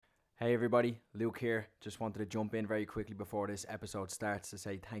Hey everybody, Luke here. Just wanted to jump in very quickly before this episode starts to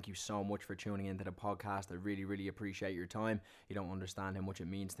say thank you so much for tuning into the podcast. I really appreciate your time. You don't understand how much it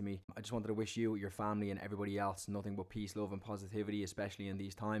means to me. I just wanted to wish you, your family and everybody else nothing but peace, love and positivity, especially in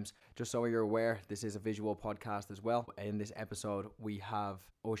these times. Just so you're aware, this is a visual podcast as well. In this episode, we have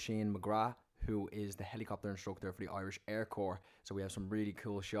Oisin McGrath, who is the helicopter instructor for the Irish Air Corps. So we have some really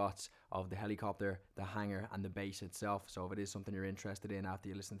cool shots of the helicopter, the hangar and the base itself. So if it is something you're interested in after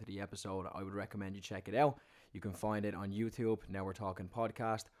you listen to the episode, I would recommend you check it out. You can find it on YouTube, Now We're Talking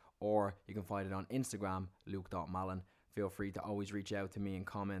Podcast, or you can find it on Instagram, Luke.Mallon. Feel free to always reach out to me and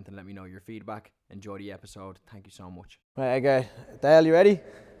comment and let me know your feedback. Enjoy the episode. Thank you so much. Right, okay. Dale, you ready?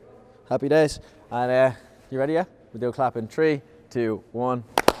 Happy days. And you ready, yeah? We'll do a clap in 3, 2, 1.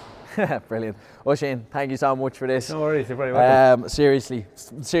 Brilliant. Oisin, thank you so much for this. No worries, you're very welcome. Seriously,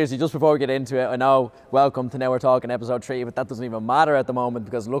 just before we get into it, I know, welcome to Now We're Talking Episode 3, but that doesn't even matter at the moment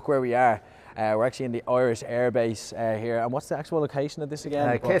because look where we are. We're actually in the Irish Air Base here. And what's the actual location of this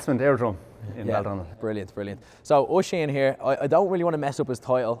again? Casement Aerodrome in Baldonnel. Brilliant. So Oisin here, I don't really want to mess up his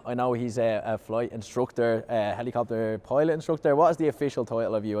title. I know he's a flight instructor, helicopter pilot instructor. What is the official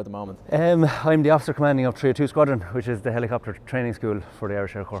title of you at the moment? I'm the officer commanding of 302 Squadron, which is the helicopter training school for the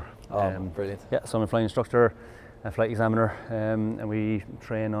Irish Air Corps. Brilliant. Yeah, so I'm a flight instructor, a flight examiner, and we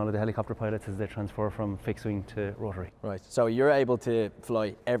train all of the helicopter pilots as they transfer from fixed wing to rotary. Right, so you're able to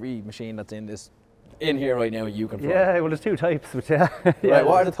fly every machine that's in here right now, you can fly? Yeah, well there's two types, but yeah. Right,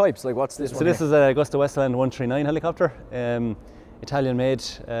 what are the types? Like what's this one? So this is a Augusta Westland 139 helicopter, Italian made,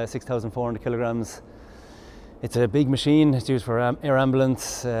 6,400 kilograms. It's a big machine. It's used for air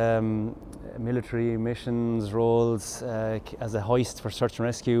ambulance, military missions, roles, as a hoist for search and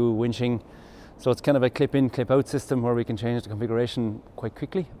rescue, winching. So it's kind of a clip-in, clip-out system where we can change the configuration quite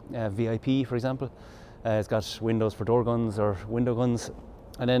quickly. VIP, for example. It's got windows for door guns or window guns.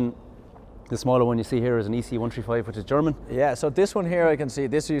 And then the smaller one you see here is an EC-135, which is German. Yeah, so this one here I can see,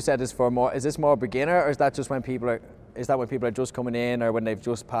 this you said is for more, is this more beginner or is that just when people are just coming in or when they've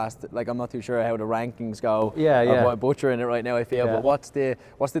just passed, like I'm not too sure how the rankings go. Yeah. I'm butchering it right now I feel, but what's the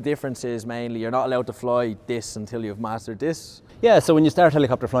differences mainly? You're not allowed to fly this until you've mastered this? Yeah, so when you start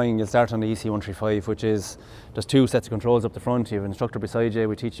helicopter flying, you'll start on the EC-135, which is, there's two sets of controls up the front. You have an instructor beside you.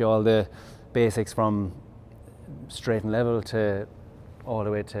 We teach you all the basics from straight and level to all the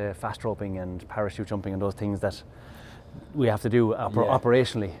way to fast roping and parachute jumping and those things that we have to do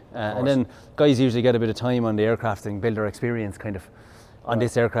operationally. And then guys usually get a bit of time on the aircraft and build their experience kind of on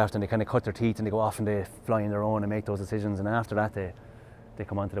this aircraft, and they kind of cut their teeth and they go off and they fly on their own and make those decisions, and after that they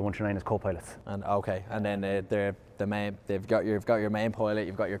come onto the 139 as co-pilots. And then you've got your main pilot,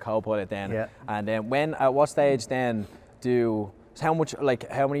 you've got your co-pilot then. Yeah. And then at what stage then how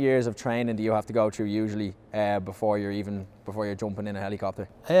many years of training do you have to go through usually before you're jumping in a helicopter?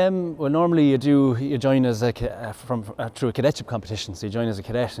 Well, normally you join as through a cadetship competition. So you join as a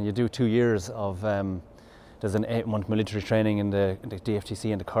cadet and you do 2 years of there's an 8-month military training in the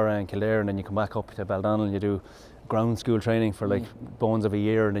DFTC in the Curragh and Kildare, and then you come back up to Baldonnel and you do ground school training for like bones of a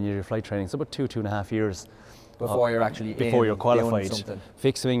year, and then you do flight training. So about 2.5 years before you're qualified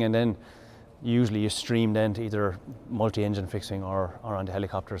fixed wing, and then usually you stream then to either multi-engine fixed wing or on the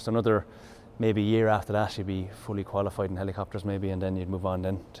helicopter. So another maybe year after that you'd be fully qualified in helicopters maybe, and then you'd move on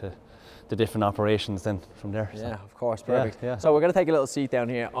then to the different operations then from there. Yeah, of course, perfect. Yeah. So we're going to take a little seat down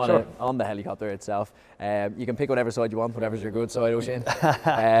here on the helicopter itself. You can pick whatever side you want, whatever's your good side, Oisin.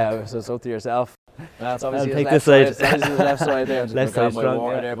 So it's up to yourself. It's obviously I'll take this side. It's the left side there. Just left grab side my strong,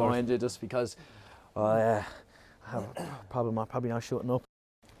 water there behind you, just because I have a problem. I'm probably not shutting up.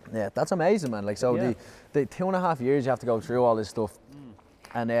 Yeah, that's amazing, man. Like, so the 2.5 years you have to go through all this stuff,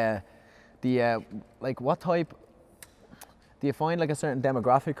 and what type do you find, like a certain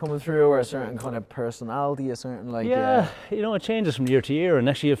demographic coming through, or a certain kind of personality, a certain it changes from year to year, and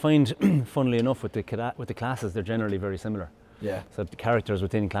actually you find, funnily enough, with the classes, they're generally very similar. Yeah. So the characters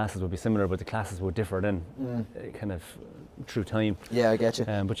within classes would be similar, but the classes would differ then, kind of through time. Yeah, I get you.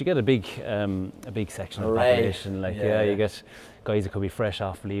 But you get a big section of the population. You get guys that could be fresh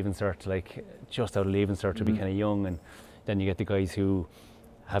off leaving cert, like just out of leaving cert, to be kind of young, and then you get the guys who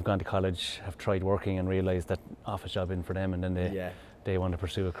have gone to college, have tried working and realised that office job in for them, and then they want to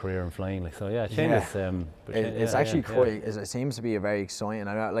pursue a career in flying. Like, so yeah, it changes. It's actually quite. It seems to be a very exciting.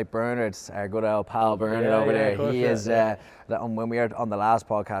 I know, like Bernard, our good old pal Bernard over there. Course, he is. When we were on the last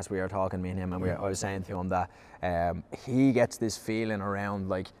podcast, we were talking, me and him, and I was saying to him that he gets this feeling around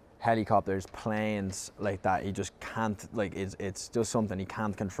like helicopters, planes like that. He just can't, like, it's just something he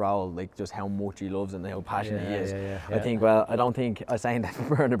can't control, like just how much he loves it and how passionate he is. I think, well, I don't think, I was saying that to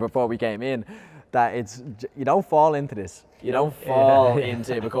Bernard before we came in, that you don't fall into this. You don't fall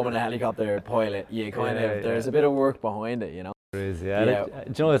into becoming a helicopter pilot. You kind of there's a bit of work behind it, you know. There is, yeah. Do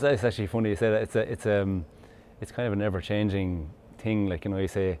you know, it's actually funny you say that. It's kind of an ever-changing thing. Like, you know, you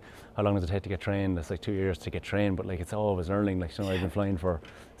say, how long does it take to get trained? It's like 2 years to get trained, but like it's always learning. Like, you know, I've been flying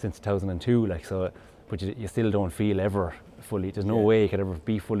since 2002. Like, so, but you still don't feel ever fully. There's no way you could ever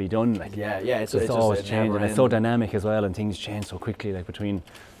be fully done. Like, it's always changing. It's so dynamic as well, and things change so quickly. Like between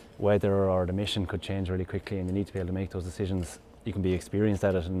weather or the mission could change really quickly, and you need to be able to make those decisions. You can be experienced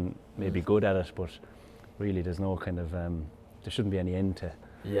at it and maybe good at it, but really there's no kind of there shouldn't be any end to.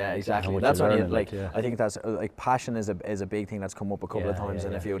 Yeah, exactly. That's what I think that's like passion is a big thing that's come up a couple of times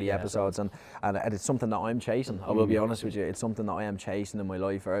in a few of the episodes, and it's something that I'm chasing. I will be honest with you, it's something that I am chasing in my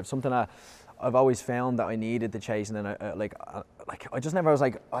life, or it's something that I've always found that I needed to chase, and then I just never was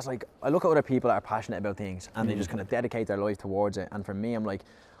like I look at other people that are passionate about things and they just kind of dedicate their life towards it, and for me I'm like,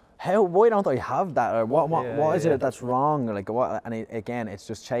 why don't I have that, or what is it that's wrong, or like what? And again, it's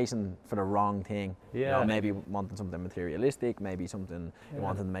just chasing for the wrong thing. You know, maybe wanting something materialistic, maybe something you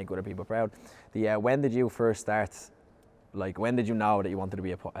wanted to make other people proud. When did you first start? Like, when did you know that you wanted to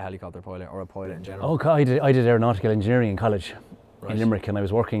be a helicopter pilot or a pilot in general? Oh God, I did aeronautical engineering in college in Limerick, and I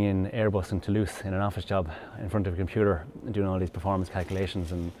was working in Airbus in Toulouse in an office job in front of a computer and doing all these performance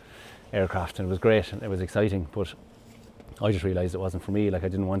calculations and aircraft, and it was great and it was exciting, but I just realised it wasn't for me. Like, I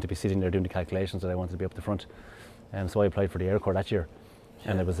didn't want to be sitting there doing the calculations, that I wanted to be up the front. So I applied for the Air Corps that year,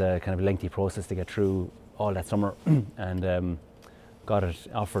 and it was a kind of lengthy process to get through all that summer, and got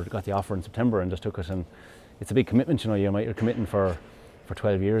the offer in September and just took it. And it's a big commitment, you know. You're committing for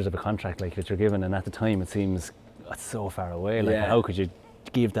 12 years of a contract like that you're given, and at the time it seems that's so far away. Like, how could you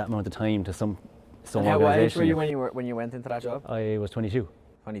give that amount of time to some organisation? How age were you when you went into that job? I was 22.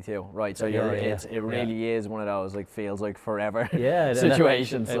 22, right? So it really is one of those like feels like forever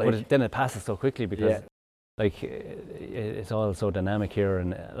situations. But then it passes so quickly because like it's all so dynamic here,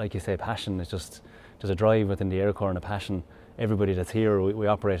 and like you say, passion is just there's a drive within the Air Corps and a passion. Everybody that's here, we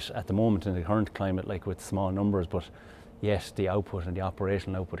operate at the moment in the current climate like with small numbers, but yes, the output and the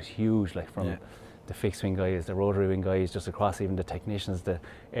operational output is huge. Like from the fixed wing guys, the rotary wing guys, just across even the technicians, the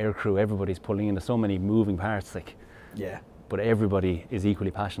air crew, everybody's pulling in. There's so many moving parts. Like but everybody is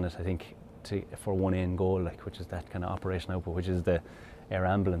equally passionate, I think, for one end goal, like, which is that kind of operation output, which is the air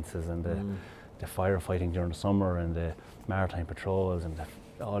ambulances and the firefighting during the summer and the maritime patrols and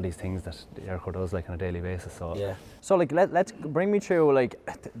all these things that the Air Corps does like on a daily basis. So like let's bring me through, like,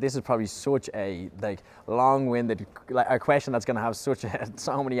 this is probably such a like long-winded like a question that's going to have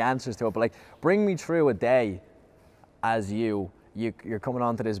so many answers to it, but like bring me through a day as you're coming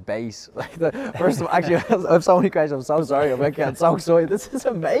onto this base. Like, first of all, actually, I have so many questions. I'm so sorry. I'm so excited. This is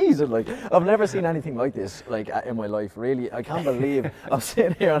amazing. Like, I've never seen anything like this, like, in my life. Really, I can't believe I'm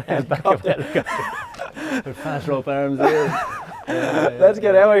sitting here on a helicopter. With fast rope arms here. Let's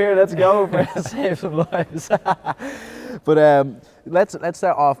get out of here. Let's go for save some lives. But let's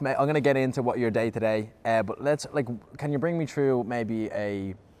start off, mate. I'm gonna get into what your day today. But can you bring me through maybe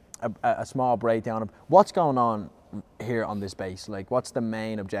a small breakdown of what's going on here on this base? Like, what's the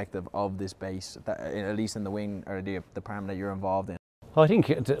main objective of this base, at least in the wing or the department that you're involved in? Well, I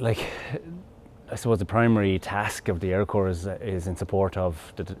think, like, I suppose the primary task of the Air Corps is in support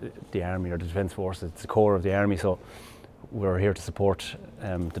of the Army or the Defence Forces. It's the core of the Army, so we're here to support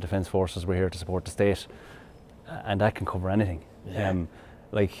the Defence Forces, we're here to support the state, and that can cover anything.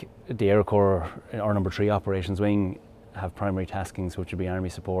 Like the Air Corps, our number 3 operations wing, have primary taskings, which would be Army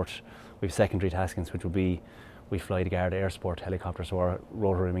support. We have secondary taskings, which would be we fly the Guard Air Support helicopters, so our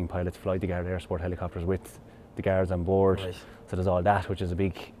rotary wing pilots fly the Guard Air Support helicopters with the guards on board. Right. So there's all that, which is a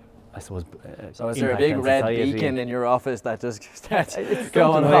big, I suppose. So is there a big red beacon in your office that just starts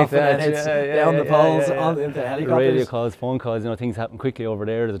going off and it's down the poles into helicopters? Radio calls, phone calls, you know, things happen quickly over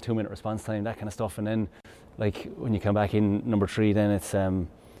there. There's a 2-minute response time, that kind of stuff. And then, like, when you come back in number 3, then it's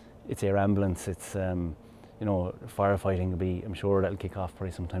air ambulance, it's you know, firefighting will be, I'm sure that'll kick off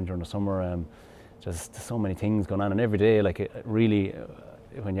probably sometime during the summer. Just so many things going on, and every day, like, it really,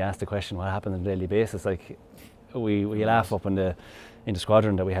 when you ask the question what happens on a daily basis, like, we laugh up in the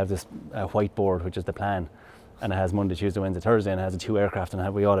squadron that we have this whiteboard, which is the plan, and it has Monday, Tuesday, Wednesday, Thursday, and it has the 2 aircraft,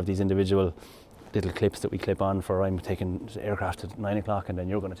 and we all have these individual little clips that we clip on for, I'm taking aircraft at 9 o'clock and then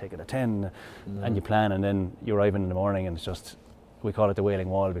you're going to take it at 10, and you plan, and then you arrive in the morning and it's just, we call it the wailing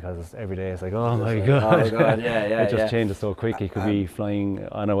wall, because every day it's like, oh my god, it just changes so quick. You could be flying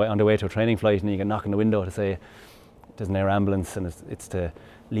on the way to a training flight and you get knock on the window to say there's an air ambulance, and it's to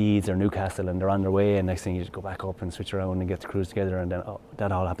Leeds or Newcastle, and they're on their way, and next thing you just go back up and switch around and get to cruise together, and then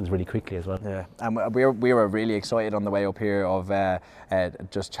that all happens really quickly as well. Yeah, and we were really excited on the way up here of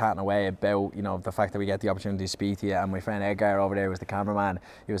just chatting away about, you know, the fact that we get the opportunity to speak to you. And my friend Edgar over there was the cameraman.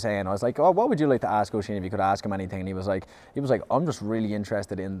 He was saying, I was like, oh, what would you like to ask Oisin if you could ask him anything? And he was like, I'm just really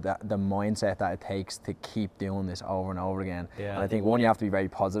interested in the mindset that it takes to keep doing this over and over again. Yeah. And I think, one, you have to be very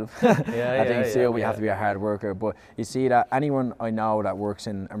positive. I think two, we have to be a hard worker. But you see that anyone I know that works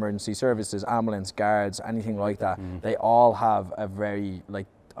in emergency services, ambulance, guards, anything like that, they all have a very, like,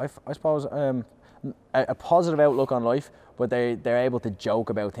 I suppose, a positive outlook on life, but they're able to joke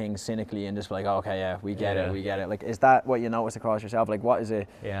about things cynically and just be like, oh, okay, yeah, we get it. Like, is that what you notice across yourself? Like, what is it?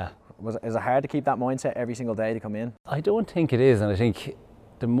 Yeah. Is it hard to keep that mindset every single day to come in? I don't think it is, and I think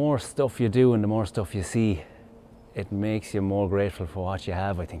the more stuff you do and the more stuff you see, it makes you more grateful for what you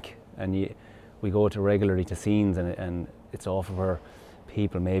have, I think. And we go to regularly to scenes, and it's awful for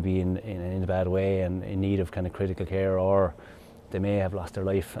people maybe in a bad way and in need of kind of critical care, or they may have lost their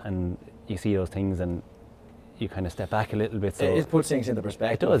life, and you see those things and you kind of step back a little bit. So it puts things into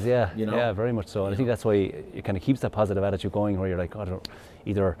perspective. It does, yeah. You know? Yeah, very much so. And I think that's why it kind of keeps that positive attitude going, where you're like,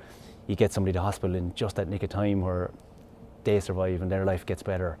 either you get somebody to hospital in just that nick of time where they survive and their life gets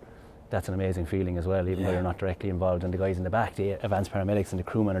better. That's an amazing feeling as well, even though you're not directly involved. And the guys in the back, the advanced paramedics and the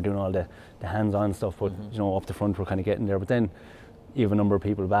crewmen, are doing all the hands-on stuff, but you know, up the front we're kind of getting there. But then you have a number of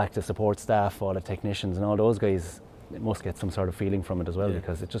people back, the support staff, all the technicians, and all those guys, it must get some sort of feeling from it as well,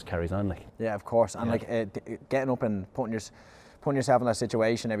 because it just carries on. Like, yeah, of course. And like getting up and putting yourself in that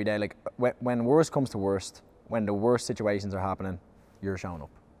situation every day, like when worst comes to worst, when the worst situations are happening, you're showing up.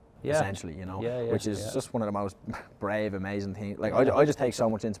 Essentially, you know, which is just one of the most brave, amazing things. Like, I just take so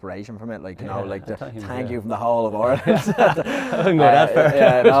much inspiration from it. Like, you know, like the thank you from the whole of Ireland. I wouldn't go that far.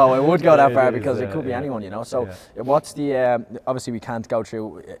 Yeah, no, it would go that far, because it could be anyone, you know. So, what's the? Obviously, we can't go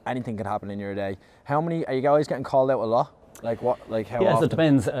through. Anything could happen in your day. How many are you guys getting called out a lot? Like what? Like how? Yes, often? It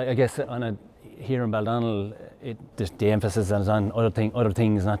depends. I guess here in Baldonnel, the emphasis is on other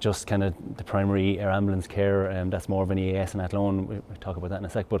things, not just kind of the primary air ambulance care. That's more of an EAS and Athlone. We'll talk about that in a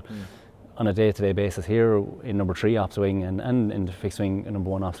sec. But on a day-to-day basis here in number 3 ops wing and in the fixed wing,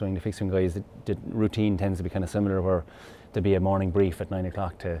 number 1 ops wing, the fixed wing guys, the routine tends to be kind of similar, where there'd be a morning brief at 9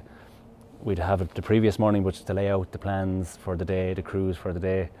 o'clock we'd have it the previous morning, which is to lay out the plans for the day, the crews for the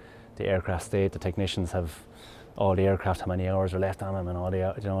day, the aircraft state. The technicians have all the aircraft, how many hours are left on them, and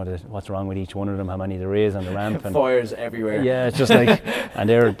all what's wrong with each one of them, how many there is on the ramp. And fires everywhere. Yeah, it's just like, and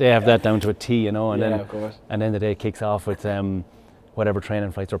they have that down to a T, you know. And of course. And then the day kicks off with whatever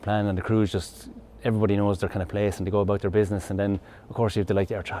training flights are planned, and the crews just, everybody knows their kind of place and they go about their business. And then of course you have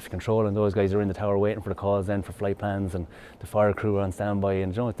the air traffic control, and those guys are in the tower waiting for the calls then for flight plans, and the fire crew are on standby.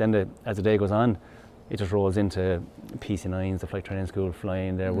 And you know, then as the day goes on, it just rolls into PC9s, the flight training school,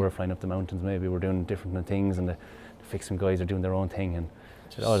 flying there. We're flying up the mountains, maybe we're doing different things, and the fixing guys are doing their own thing, and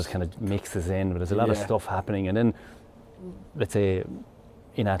it all just kind of mixes in. But there's a lot of stuff happening. And then let's say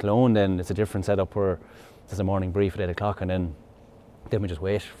in Athlone, then it's a different setup, where there's a morning brief at 8 o'clock, and then we just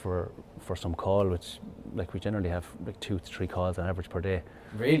wait for some call, which, like, we generally have like 2 to 3 calls on average per day.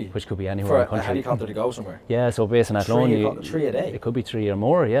 Really? Which could be anywhere in the country. For a helicopter to go somewhere? Yeah, so based on Athlone, 3 a day? It could be 3 or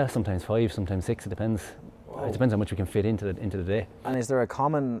more, yeah, sometimes 5, sometimes 6, it depends. Whoa. It depends how much we can fit into the day. And is there a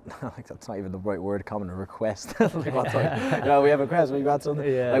common, like, that's not even the right word, common, a request? Like, what's like, you know, we have a request, we've got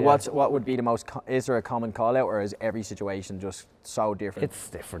something. What would be the most, is there a common call out, or is every situation just so different? It's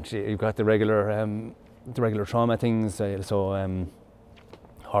different. You've got the regular trauma things, so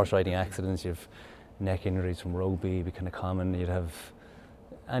horse riding accidents, you've neck injuries from rugby, be kind of common. You'd have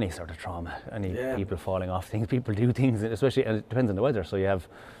any sort of trauma, people falling off things, people do things, especially, and it depends on the weather. So you have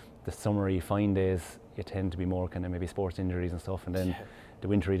the summery fine days, you tend to be more kind of maybe sports injuries and stuff, and then the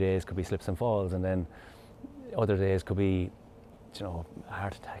wintry days could be slips and falls, and then other days could be, you know,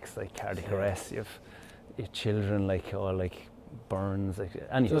 heart attacks, like cardiac arrest. You have children, like burns, like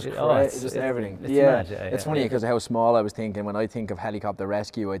just everything. It's funny because how small I was thinking. When I think of helicopter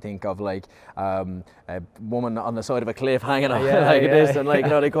rescue, I think of like a woman on the side of a cliff hanging on this, and like, you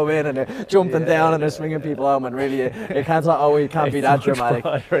know, they come in and they're jumping down and they're swinging people home, and really it can't be that dramatic.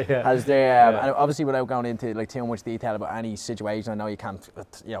 As and obviously, without going into like too much detail about any situation, I know you can't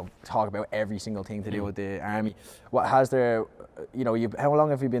talk about every single thing to do with the army. What has there? You know, how long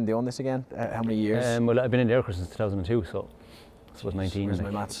have you been doing this again? How many years? Well, I've been in the Air Corps since 2002, so it was 19. Where's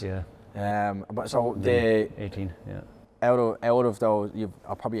my maths? Yeah. But so the 18. Yeah. Out of those, you've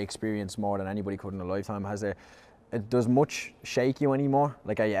probably experienced more than anybody could in a lifetime. Does much shake you anymore?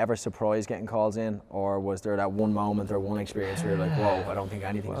 Like, are you ever surprised getting calls in, or was there that one moment or one experience where you're like, whoa, I don't think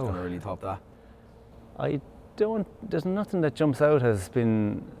anything's going to really top that? I There's nothing that jumps out as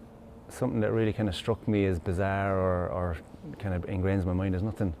been something that really kind of struck me as bizarre or kind of ingrains in my mind. There's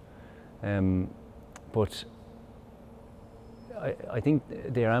nothing, but I think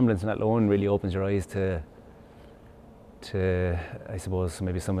the air ambulance and that alone really opens your eyes to I suppose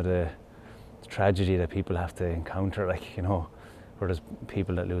maybe some of the tragedy that people have to encounter, like, you know, where there's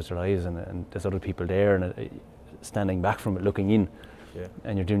people that lose their lives and there's other people there and standing back from it looking in. Yeah.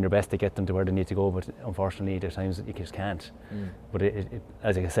 And you're doing your best to get them to where they need to go, but unfortunately there's times you just can't. But it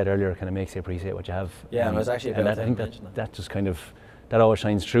as I said earlier, it kind of makes you appreciate what you have. Yeah, and it was actually and I think that just kind of, that always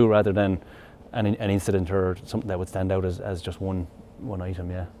shines through rather than an incident or something that would stand out as just one item.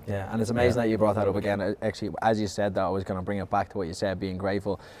 Yeah, and it's amazing that you brought that up again. Actually, as you said that, I was going to bring it back to what you said, being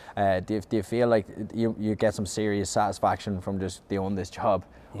grateful. Do you feel like you get some serious satisfaction from just doing this job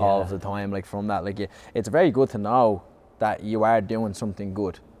all of the time, like from that? Like, it's very good to know that you are doing something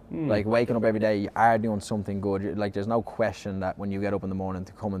good. Like, waking up every day, you are doing something good. Like, there's no question that when you get up in the morning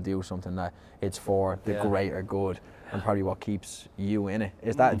to come and do something, that it's for the greater good and probably what keeps you in it.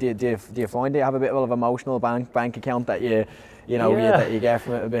 Is that do you find that you have a bit of an emotional bank account that you get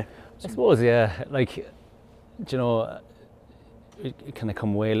from it a bit? I suppose, like, you know, it kind of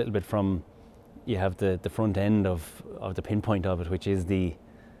come away a little bit from, you have the front end of the pinpoint of it, which is the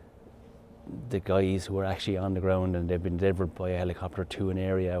guys who are actually on the ground and they've been delivered by a helicopter to an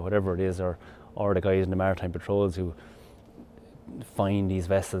area, whatever it is, or the guys in the maritime patrols who find these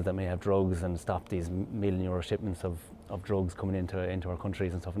vessels that may have drugs and stop these €1 million shipments of drugs coming into our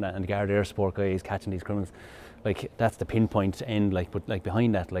countries and stuff like that, and the Guard Air Support guys catching these criminals. Like, that's the pinpoint end, like, but like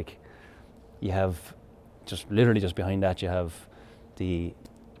behind that, like, you have just behind that you have the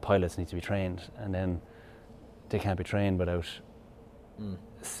pilots need to be trained, and then they can't be trained without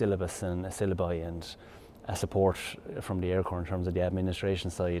syllabus and a syllabi and a support from the Air Corps in terms of the administration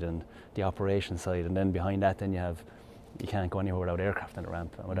side and the operation side, and then behind that then you can't go anywhere without aircraft on the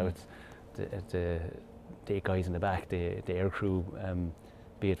ramp and without the guys in the back, the air crew,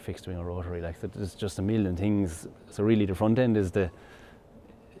 be it fixed wing or rotary. Like, there's just a million things. So really the front end is that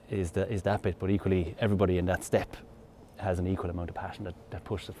bit, but equally everybody in that step has an equal amount of passion that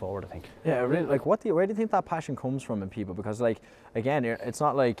pushes it forward, I think. Yeah, really. Like, where do you think that passion comes from in people? Because, like, again, it's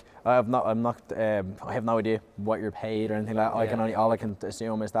not like I have no idea what you're paid or anything like that. All I can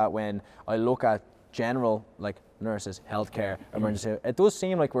assume is that when I look at general, like, nurses, healthcare, emergency, it does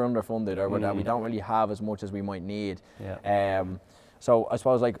seem like we're underfunded, or that we don't really have as much as we might need. So I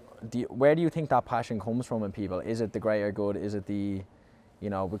suppose, like, where do you think that passion comes from in people? Is it the greater good? Is it the,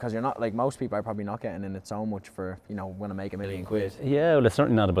 you know, because you're not, like, most people are probably not getting in it so much for, you know, when I make £1 million. Yeah, well, it's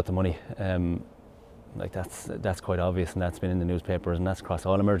certainly not about the money. Like, that's quite obvious, and that's been in the newspapers, and that's across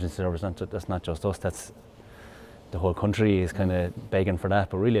all emergency services. That's not just us. That's the whole country is kind of begging for that.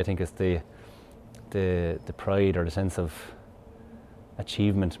 But really, I think it's the pride or the sense of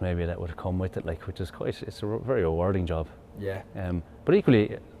achievement maybe that would come with it, like, which is it's a very rewarding job. Yeah. But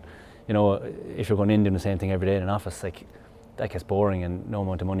equally, you know, if you're going in doing the same thing every day in an office, like, that gets boring, and no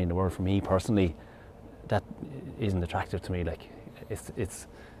amount of money in the world for me personally, that isn't attractive to me. Like, it's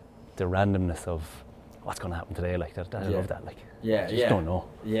the randomness of what's going to happen today, like that. I love that. Like, you just don't know.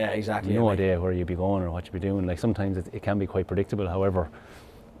 Yeah, exactly. No idea where you'd be going or what you'd be doing. Like, sometimes it can be quite predictable. However,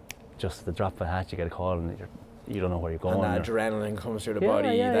 just the drop of a hat, you get a call and you don't know where you're going. And that adrenaline comes through the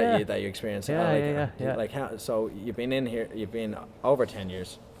body that you experience. Like, so you've been in here. You've been over 10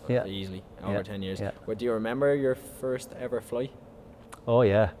 years. Easily over 10 years. But do you remember your first ever flight? Oh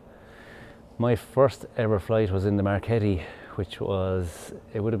yeah, my first ever flight was in the Marchetti,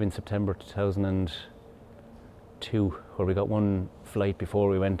 it would have been September 2002, where we got one flight before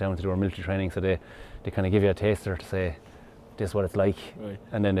we went down to do our military training. So they kind of give you a taster to say, this is what it's like,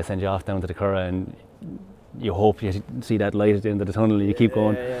 and then they send you off down to the Curragh, and you hope you see that light at the end of the tunnel and you keep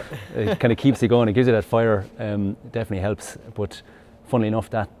going. It kind of keeps you going, it gives you that fire. It definitely helps. But funnily enough,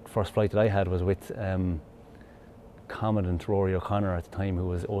 that first flight that I had was with Commandant Rory O'Connor at the time, who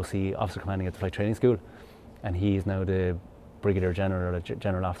was OC, Officer Commanding at the Flight Training School, and he's now the Brigadier General,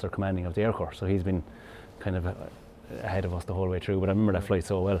 General Officer Commanding of the Air Corps. So he's been kind of ahead of us the whole way through. But I remember that flight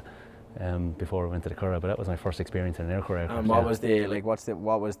so well before we went to the Curragh. But that was my first experience in an Air Corps aircraft. And what was the like?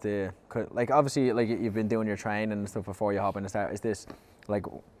 Obviously, like, you've been doing your training and stuff before you hop in the start. Is this, like,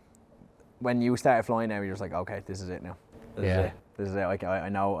 when you started flying now, you're just like, okay, this is it now. This is it. Like, I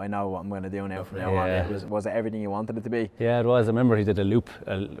know what I'm going to do now from now on. Was it everything you wanted it to be? Yeah, it was. I remember he did a loop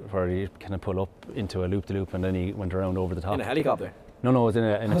where he kind of pulled up into a loop-de-loop, and then he went around over the top. In a helicopter? No, it was in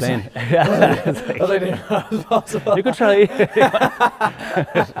a plane. I was like, that was possible. You could try.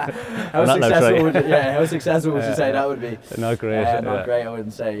 How successful would you say that would be? Not great. Not great, I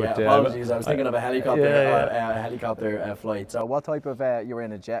wouldn't say. But, apologies, I was thinking of a helicopter flight. So what type of, you were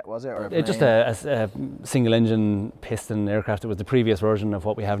in a jet, was it? Or a plane? It's just a single engine piston aircraft. It was the previous version of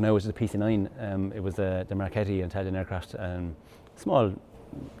what we have now, which is the PC-9. It was the Marchetti Italian aircraft, small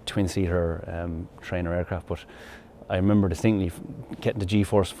twin-seater trainer aircraft, but I remember distinctly getting the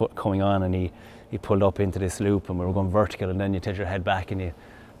G-force coming on, and he pulled up into this loop, and we were going vertical, and then you tilt your head back, and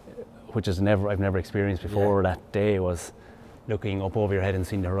which I've never experienced before. That day was looking up over your head and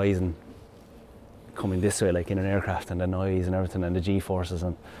seeing the horizon coming this way, like in an aircraft, and the noise and everything, and the G-forces.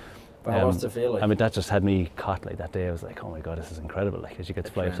 And what's the feel like? I mean, that just had me caught like that day. I was like, oh my god, this is incredible! Like, as you get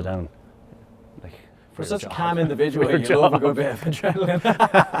to fly upside down, like. For such a calm individual, you love a good bit of adrenaline.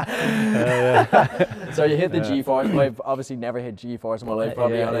 So you hit the G-force. I've obviously never hit G-force in my life,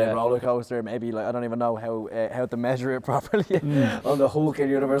 probably on a roller coaster. Maybe, like, I don't even know how to measure it properly. On the Hulk in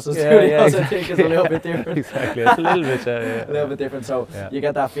Universal Studios, I think is a little bit different. Exactly, it's a little bit a little bit different. So you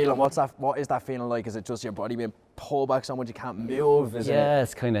get that feeling. What is that feeling like? Is it just your body being pulled back so much you can't move? It's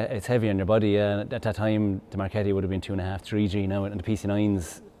it's heavy on your body. At that time, the Marchetti would have been 2.5, 3G now, and the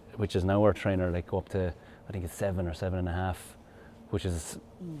PC-9s, which is now our trainer, like go up to, I think it's 7 or 7.5, which is,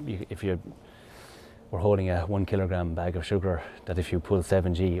 if you were holding a 1 kilogram bag of sugar, that if you pull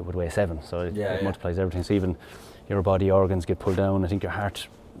 7G, it would weigh 7. So it multiplies everything. So even your body organs get pulled down. I think your heart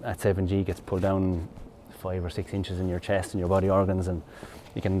at 7G gets pulled down 5 or 6 inches in your chest and your body organs, and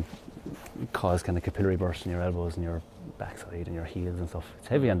you can cause kind of capillary bursts in your elbows and your backside and your heels and stuff. It's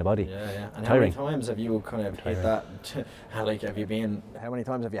heavy on the body. And tiring. How many times have you kind of hit that? How many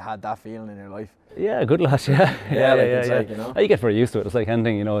times have you had that feeling in your life? Yeah, a good lot. Yeah. Like, you know, you get very used to it. It's like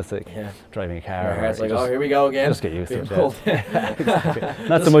anything, you know. It's like driving a car. Your heart's like, oh, here we go again. Just get used to it.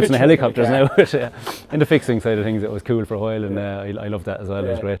 Not so much in the helicopters now, but in the fixing side of things, it was cool for a while, and I loved that as well.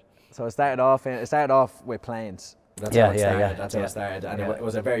 It was great. So it started off with planes. That's how it started. That's how it started. And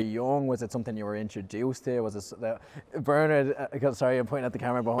was it very young? Was it something you were introduced to? Was it Bernard? Sorry, I'm pointing at the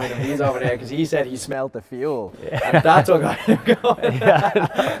camera behind him. He's over there because he said he smelled the fuel, and that's what got him going.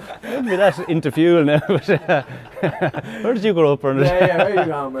 Maybe that's into fuel now. But, where did you grow up, Bernard? Where are you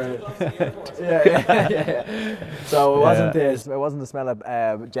going, Bernard? Yeah. So it wasn't the smell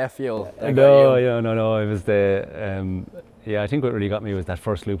of jet fuel. No. It was the. I think what really got me was that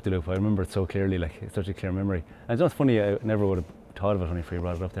first loop-de-loop. I remember it so clearly, like it's such a clear memory. And it's not funny, I never would have thought of it when you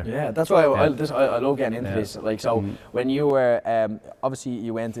brought it up there. Yeah, that's why I love getting into this. Like, so when you were, obviously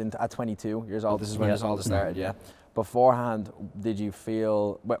you went in at 22 years old, this is when this all started, Beforehand, did you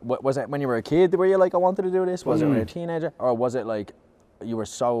feel, was it when you were a kid, were you like, I wanted to do this? Was it when you were a teenager? Or was it like, you were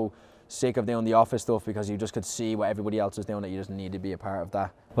so sick of doing the office stuff because you just could see what everybody else was doing that you just needed to be a part of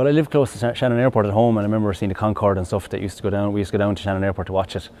that? Well, I lived close to Shannon Airport at home, and I remember seeing the Concorde and stuff that used to go down. We used to go down to Shannon Airport to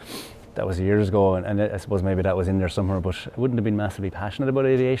watch it. That was years ago, and I suppose maybe that was in there somewhere, but I wouldn't have been massively passionate about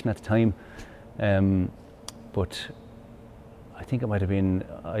aviation at the time. But I think it might have been,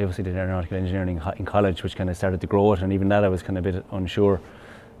 I obviously did aeronautical engineering in college, which kind of started to grow it, and even that I was kind of a bit unsure.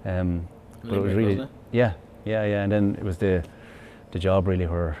 But it was really, yeah, and then it was the job really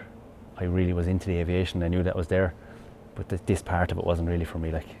where I really was into the aviation. I knew that was there, but this part of it wasn't really for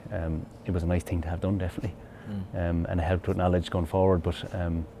me. Like, it was a nice thing to have done, definitely, and it helped with knowledge going forward. But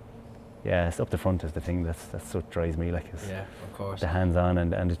it's up the front is the thing that's what drives me. Like, of course, the hands-on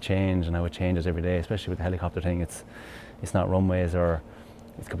and the change and how it changes every day. Especially with the helicopter thing, it's not runways, or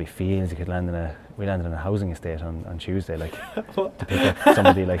it could be fields. You could we landed in a housing estate on Tuesday, like to pick up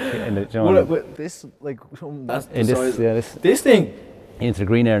somebody like in the. You know, this like that's this thing. Into the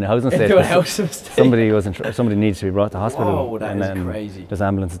green area in a housing estate. Somebody needs to be brought to hospital. Whoa, that is crazy. There's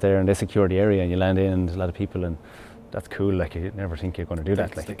ambulances there, and they secure the area, and you land in, and there's a lot of people, and that's cool. Like, you never think you're going to do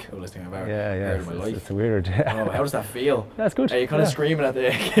that. That's the coolest thing I've ever heard in my life. It's weird. How does that feel? That's good. Are you kind of screaming at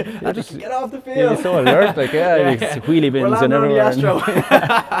the? Just get off the field. You're so alert, like wheelie bins and everywhere. You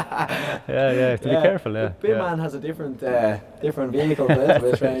have to be careful. Yeah. Big man has a different vehicle.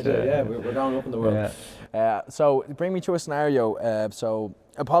 We're going up in the world. So bring me to a scenario. So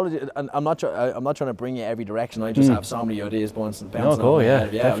apologies, I'm not trying to bring you every direction. I just have so many ideas bouncing off my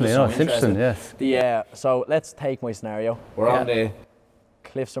head. Definitely. It's interesting. Yes. So let's take my scenario. We're on the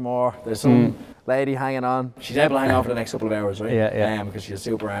Cliffs or More. There's some lady hanging on. She's able to hang on for the next couple of hours, right? Yeah. Because she has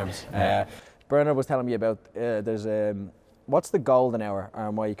super arms. Bernard was telling me about there's what's the golden hour, or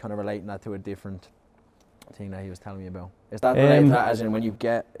am I kind of relating that to a different thing that he was telling me about? Is that related to that, as in when you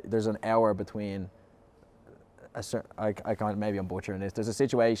there's an hour between I can't, maybe I'm butchering this. There's a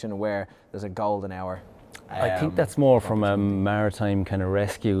situation where there's a golden hour I think that's more from a maritime kind of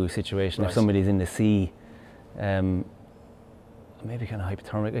rescue situation. If somebody's in the sea, maybe kind of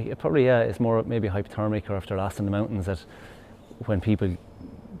hypothermic. Probably, yeah, it's more maybe hypothermic, or if they're lost in the mountains, that when people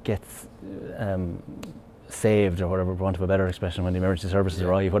get saved, or whatever, for want of a better expression, when the emergency services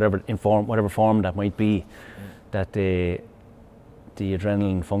arrive, whatever form that might be, that the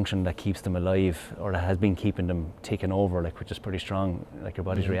adrenaline function that keeps them alive, or that has been keeping them ticking over, like, which is pretty strong, like your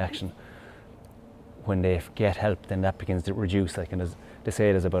body's reaction, when they get help, then that begins to reduce. Like, and they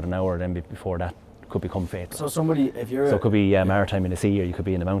say there's about an hour then before that could become fatal. So somebody, if you're... So it could be maritime in the sea, or you could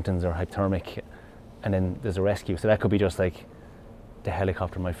be in the mountains, or hypothermic, and then there's a rescue. So that could be just like the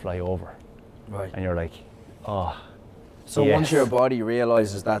helicopter might fly over. Right. And you're like, oh. So once your body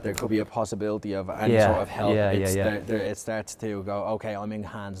realises that there could be a possibility of any sort of help, it starts to go, okay, I'm in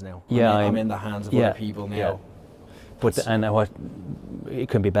hands now. I'm in the hands of other people now. Yeah. But what it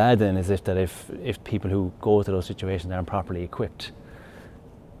can be bad then is if people who go to those situations aren't properly equipped,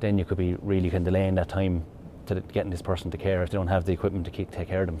 then you could be really delaying that time to getting this person to care if they don't have the equipment to take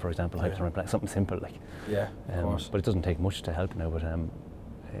care of them. For example, something simple like. Yeah, of course. But it doesn't take much to help now. But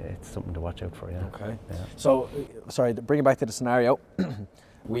it's something to watch out for. Yeah. Okay. Yeah. So, sorry, bring it back to the scenario.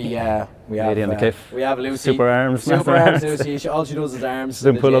 we have lady on the cliff. We have Lucy. Super arms. Lucy. All she does is arms.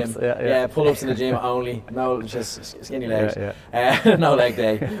 Doing pull-ups. Pull-ups in the gym only. No, just skinny legs. No leg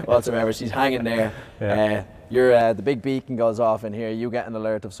day whatsoever. She's hanging there. Yeah. You're the big beacon goes off in here. You get an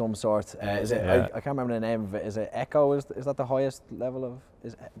alert of some sort. Is it? Yeah. I can't remember the name of it. Is it Echo? Is that the highest level of?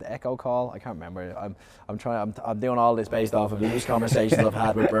 Is it the Echo call? I can't remember. I'm doing all this based off of loose conversations I've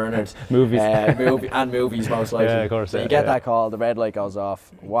had with Bernard. Movies. Movies most likely. Yeah, of course. So you get that call. The red light goes off.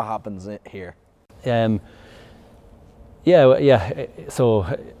 What happens here? So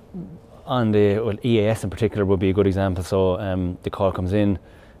on the EAS in particular would be a good example. So the call comes in.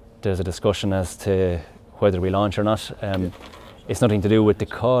 There's a discussion as to whether we launch or not. It's nothing to do with the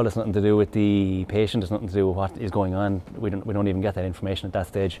call, it's nothing to do with the patient, it's nothing to do with what is going on. We don't even get that information at that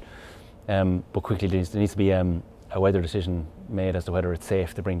stage. But quickly there needs to be a weather decision made as to whether it's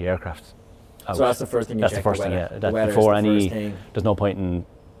safe to bring the aircraft out. So that's the first thing you check. That's the first thing, yeah. That before there's no point in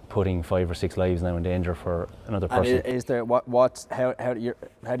putting 5 or 6 lives now in danger for another person. And is there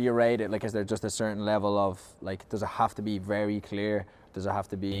how do you rate it? Like, is there just a certain level of, like, does it have to be very clear? Does it have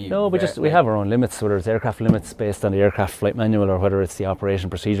to be? No, we have our own limits, whether it's aircraft limits based on the aircraft flight manual, or whether it's the operation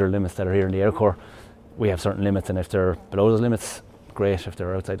procedure limits that are here in the Air Corps. We have certain limits, and if they're below those limits, great. If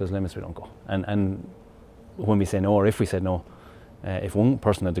they're outside those limits, we don't go. And when we say no, or if we said no, if one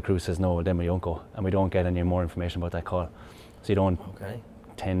person of the crew says no, then we don't go, and we don't get any more information about that call. So you don't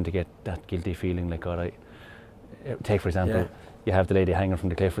tend to get that guilty feeling like, God, take for example, you have the lady hanging from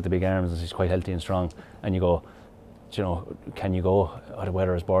the cliff with the big arms, and she's quite healthy and strong, and you go, you know, can you go? Oh, the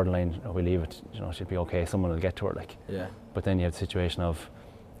weather is borderline, or we leave it, you know, she'll be okay, someone will get to her, like. Yeah. But then you have the situation of,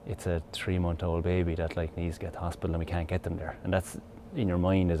 it's a 3-month-old baby that, like, needs to get to the hospital and we can't get them there. And that's, in your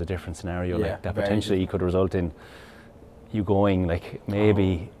mind, is a different scenario, like, that potentially could result in you going, like,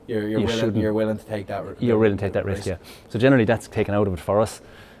 maybe you're willing to take that risk. You're willing to take that risk, yeah. So generally that's taken out of it for us.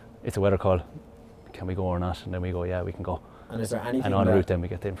 It's a weather call. Can we go or not? And then we go, yeah, we can go. And is there anything? And en route then we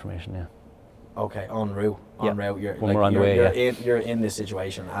get the information, yeah. Okay, en route. You're, when we're on the way, you're in this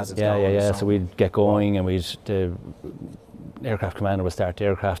situation as it's going. Yeah. So we'd get going, and the aircraft commander would start the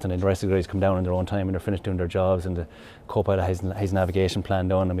aircraft, and then the rest of the guys come down in their own time, and they're finished doing their jobs, and the co-pilot has his navigation plan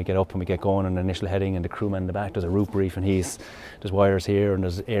done, and we get up and we get going on the initial heading, and the crewman in the back does a route brief, and there's wires here, and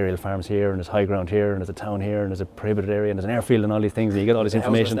there's aerial farms here, and there's high ground here, and there's a town here, and there's a prohibited area, and there's an airfield, and all these things, and you get all this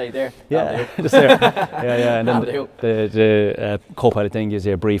information. There. Yeah, just there. And then the co-pilot then gives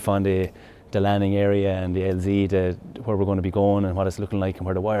you a brief on the landing area and the LZ, where we're going to be going and what it's looking like and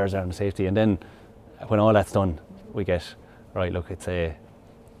where the wires are and safety. And then when all that's done, we get, right, look, it's a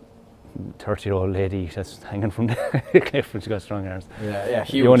 30-year-old lady that's hanging from the cliff, and she's got strong arms. Yeah,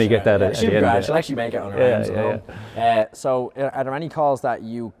 huge. You only get that at the end. She'll actually make it on her arms. So are there any calls that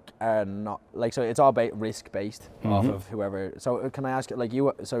you are not, like, so it's all risk-based off of whoever. So can I ask, like,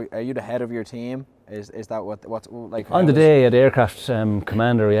 so are you the head of your team? Is that what's like? On the day, the aircraft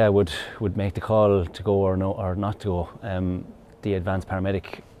commander, would make the call to go or not to go. The advanced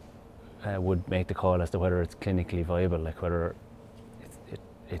paramedic would make the call as to whether it's clinically viable, like whether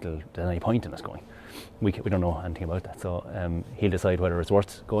there's any point in us going. We don't know anything about that, so he'll decide whether it's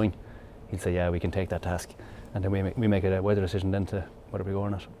worth going. he'll say, yeah, we can take that task, and then we make a weather decision then to whether we go or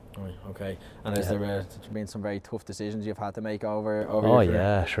not. Right, okay. And has there been some very tough decisions you've had to make over Oh your career?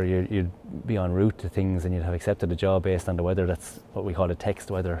 yeah, sure. You'd be en route to things, and you'd have accepted a job based on the weather. That's what we call a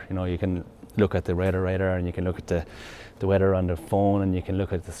text weather. You know, you can look at the radar, and you can look at the weather on the phone, and you can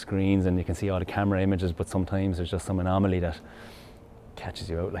look at the screens, and you can see all the camera images. But sometimes there's just some anomaly that catches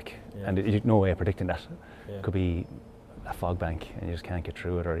you out, like, and you've no way of predicting that. It could be a fog bank, and you just can't get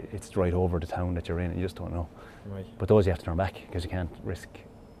through it, or it's right over the town that you're in, and you just don't know. Right. But those you have to turn back because you can't risk.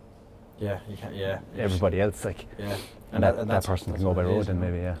 Yeah, you can't. Yeah. Everybody else, like. Yeah. And that person can go by road, and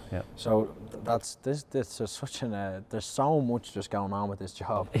maybe yeah. So that's this is such an there's so much just going on with this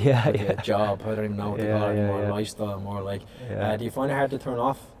job. Job. I don't even know what they call it anymore. Lifestyle, more like. Do you find it hard to turn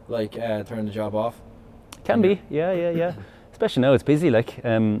off, like turn the job off? Can be. Yeah. Especially now it's busy, like.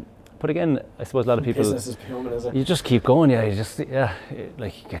 But again, I suppose a lot of people. Business is booming, is it? You just keep going, you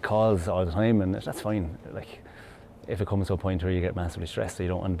get calls all the time, and that's fine. Like, if it comes to a point where you get massively stressed, so you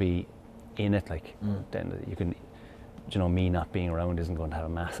don't want to be in it, like, then you can. Me not being around isn't going to have a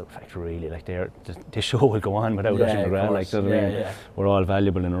massive effect, really. Like, the show will go on without Oisin McGrath. Like, we're all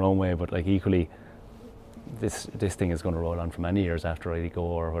valuable in our own way, but like equally, this thing is going to roll on for many years after I go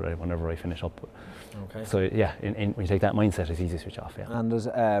or whenever I finish up. Okay. So when you take that mindset, it's easy to switch off. Yeah.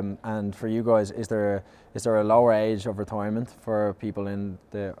 And and for you guys, is there a lower age of retirement for people in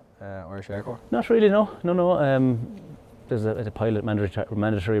the Irish Air Corps? Not really, no. There's a pilot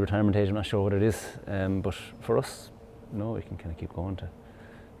mandatory retirement age. I'm not sure what it is, but for us, no, we can kind of keep going to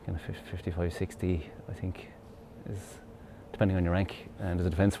kind of 55, 60, I think, is depending on your rank. And as a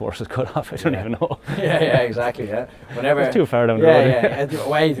defence force is cut off, I don't even know. Exactly. Yeah, whenever it's too far down the road.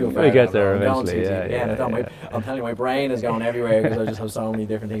 Way too far. We get there eventually. I'm telling you, my brain is going everywhere because I just have so many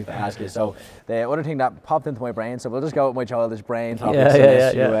different things to ask you. So the other thing that popped into my brain, so we'll just go with my childish brain topics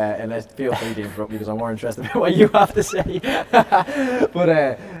unless feel free to interrupt me because I'm more interested in what you have to say.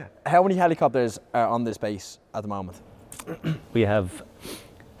 But how many helicopters are on this base at the moment? We have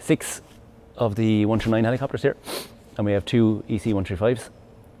 6 of the 139 helicopters here, and we have 2 EC-135s.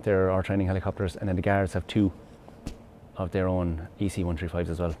 They're our training helicopters, and then the guards have 2 of their own EC-135s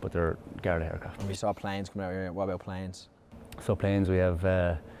as well, but they're guard aircraft. And we saw planes coming out here. What about planes? So planes, we have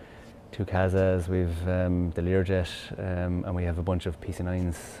 2 Kazas, we've the Learjet, and we have a bunch of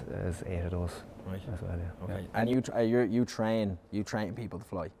PC-9s. There's 8 of those. Right. As well, yeah. Okay. And you train people to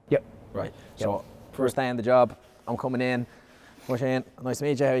fly? Yep. Right. So first day on the job, I'm coming in. Shane, nice to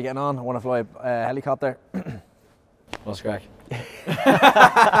meet you. How are you getting on? I want to fly a helicopter. What's the crack?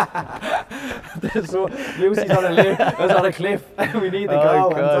 Lucy's on a cliff. We need to go.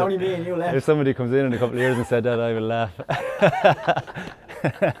 And it's only me and you left. If somebody comes in a couple of years and said that, I will laugh.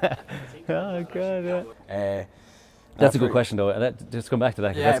 Oh God, yeah. That's a good question, though. Just come back to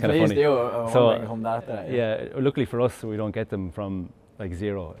that. That's kind of funny. Do. Luckily for us, we don't get them from like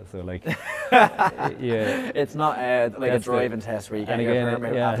zero. So like, it's not like a driving test where you get your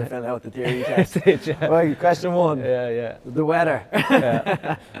permit after filling out the theory test. Right, question 1. The weather.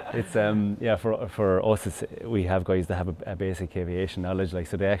 It's for us, we have guys that have a basic aviation knowledge. Like,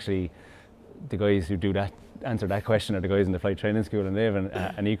 so they actually, the guys who do that, answer that question are the guys in the flight training school, and they have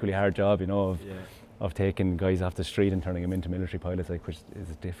an equally hard job, of taking guys off the street and turning them into military pilots, like, which is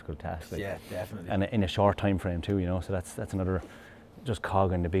a difficult task. Like, yeah, definitely. And in a short time frame too, so that's another just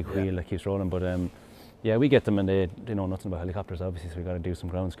cog in the big wheel that keeps rolling. But we get them, and they know nothing about helicopters, obviously, so we got to do some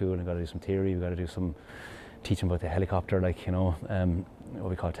ground school, and got to do some theory, we got to do some teaching about the helicopter, like, what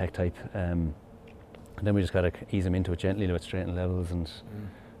we call tech type, and then we just got to ease them into it gently with straight levels and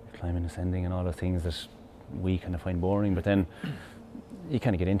climbing, ascending, and all those things that we kind of find boring. But then you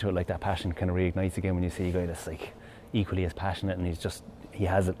kind of get into it, like, that passion kind of reignites again when you see a guy that's like equally as passionate, and he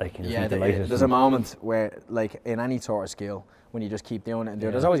has it, like, there's a moment where, like, in any sort of skill, when you just keep doing it, and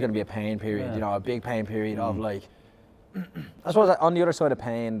there's always going to be a pain period, a big pain period of, like, I suppose on the other side of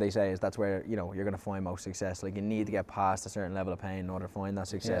pain, they say, is that's where you're going to find most success. Like, you need to get past a certain level of pain in order to find that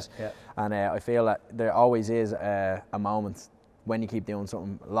success. And I feel that there always is a moment when you keep doing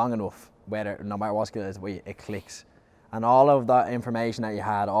something long enough, no matter what skill it is, where it clicks. And all of that information that you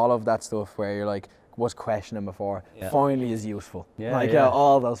had, all of that stuff where you're like, was questioning before, finally is useful.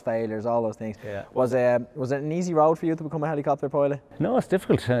 All those failures, all those things. Was it an easy road for you to become a helicopter pilot? No, it's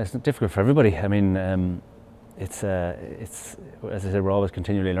difficult. It's difficult for everybody. I mean, it's as I said, we're always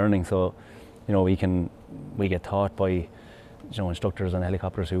continually learning. So, we get taught by, instructors on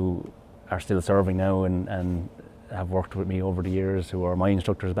helicopters who are still serving now and have worked with me over the years, who are my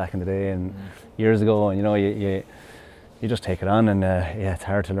instructors back in the day and years ago. And you just take it on, and it's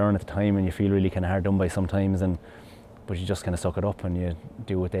hard to learn at the time, and you feel really kind of hard done by sometimes. And but you just kind of suck it up and you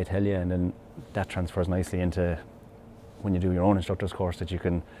do what they tell you, and then that transfers nicely into when you do your own instructor's course, that you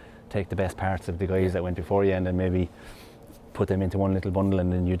can take the best parts of the guys that went before you and then maybe put them into one little bundle,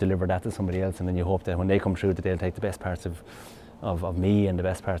 and then you deliver that to somebody else, and then you hope that when they come through that they'll take the best parts of me and the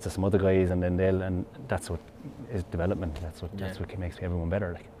best parts of some other guys, and then and that's what is development. That's what makes everyone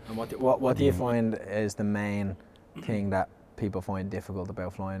better. Like. And what do you find is the main thing that people find difficult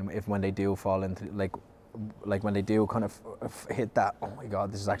about flying, when they do fall into like when they do kind of hit that, oh my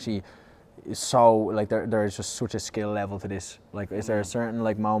god, this is actually so, like, there's just such a skill level to this, like, is there a certain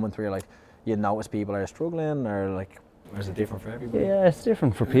like moment where you're like, you notice people are struggling, or is it different for everybody? Yeah, it's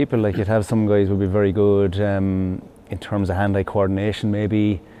different for people. Like, you'd have some guys would be very good in terms of hand-eye coordination,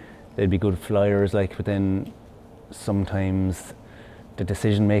 maybe they'd be good flyers, like, but then sometimes the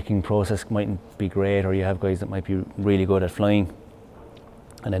decision-making process mightn't be great, or you have guys that might be really good at flying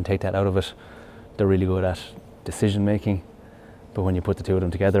and then take that out of it. They're really good at decision-making, but when you put the two of them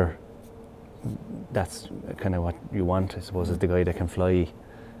together, that's kind of what you want, I suppose, is the guy that can fly,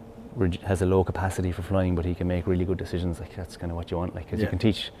 has a low capacity for flying, but he can make really good decisions. Like, that's kind of what you want. Like, because you can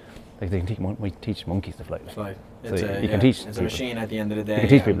teach, like, they can teach monkeys to fly. Like. So you can teach. It's a machine at the end of the day. You can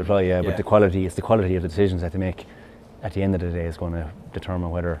teach people to fly, but the quality of the decisions that they make at the end of the day is going to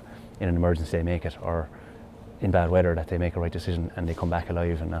determine whether in an emergency they make it, or in bad weather that they make a right decision and they come back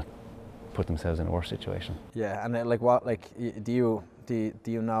alive and not put themselves in a worse situation. Yeah, and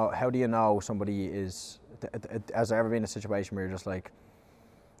do you know, how do you know somebody is, has there ever been a situation where you're just like,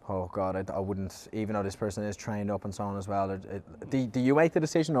 oh god, I wouldn't, even though this person is trained up and so on as well, do you make the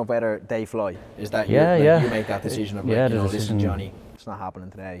decision of whether they fly? Is that you make that decision of, like, listen, Johnny, it's not happening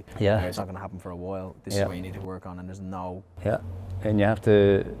today, it's not going to happen for a while, this is what you need to work on, and there's no... Yeah, and you have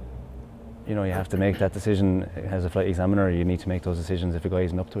to, you have to make that decision as a flight examiner. You need to make those decisions. If a guy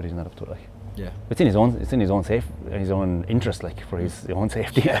isn't up to it, he's not up to it. Like. Yeah. It's in his own interest, like, for his own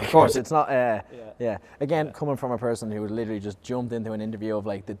safety. Yeah, of course, it's not. Again, coming from a person who literally just jumped into an interview of,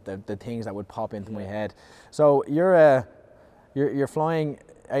 like, the things that would pop into my head. So you're flying.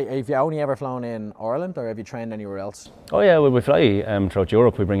 Have you only ever flown in Ireland, or have you trained anywhere else? Oh yeah, well, we fly throughout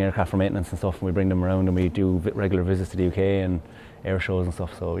Europe. We bring aircraft for maintenance and stuff, and we bring them around, and we do regular visits to the UK and air shows and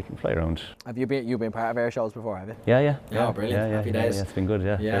stuff, so we can fly around. Have you been part of air shows before, have you? Yeah. Oh, brilliant. Happy days. Yeah, it's been good,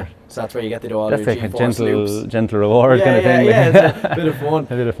 yeah. So that's where you get to do all that's your G-force loops. gentle reward kind of thing. It's a bit of fun.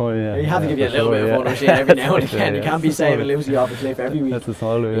 A bit of fun, yeah. You have to give you a little bit of fun machine every now and again. You can't be saving Lucy off a cliff every week. That's a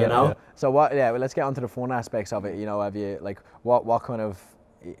small one, you know? Yeah. So well, let's get on to the fun aspects of it. Have you, like, what kind of,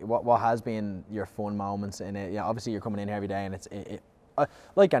 what has been your fun moments in it? Obviously you're coming in here every day, and it's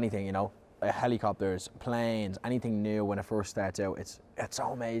like anything, helicopters, planes, anything new when it first starts out, it's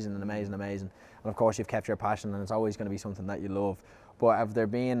so amazing. And of course you've kept your passion, and it's always going to be something that you love. But has there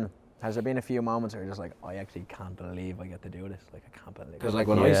been a few moments where you're just like, I actually can't believe I get to do this? Like, I can't believe it. Because, like,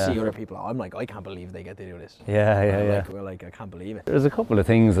 when I see other people, I'm like, I can't believe they get to do this. We're like, I can't believe it. There's a couple of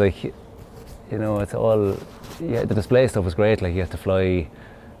things, like, it's all, the display stuff is great. Like, you have to fly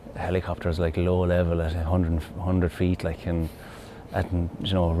helicopters, like, low level at 100 feet, like, and at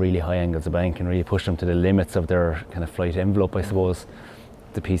really high angles of bank, and really push them to the limits of their kind of flight envelope, I suppose.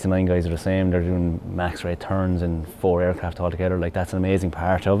 The PC9 guys are the same. They're doing max rate turns in 4 aircraft altogether. Like, that's an amazing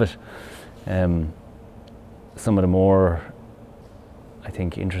part of it. Some of the more, I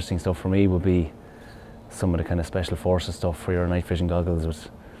think, interesting stuff for me would be some of the kind of special forces stuff for your night vision goggles with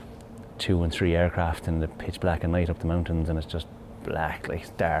 2 and 3 aircraft in the pitch black at night up the mountains, and it's just black, like, it's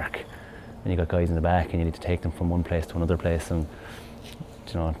dark. And you got guys in the back, and you need to take them from one place to another place, and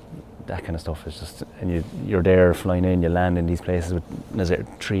that kind of stuff is just, and you're there flying in, you land in these places with, there's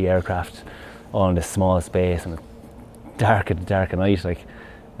 3 aircraft all in this small space, and it's dark at night, like,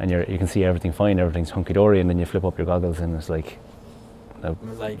 and you can see everything fine, everything's hunky-dory, and then you flip up your goggles and it's like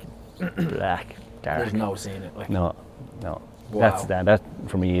black, dark. There's no seeing it. Like. No. Wow. That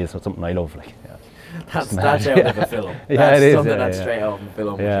for me is something I love. Like, That's out of a film. It is. Something that's straight out of a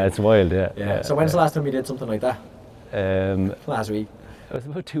film. Yeah, it's wild. Yeah. So when's the last time you did something like that? Last week. It was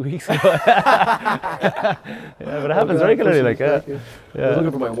about 2 weeks ago. But it happens regularly. Like, I was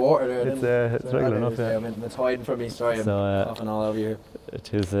looking for my water there. It's regular enough. It's hiding from me. Sorry, I'm coughing all over here.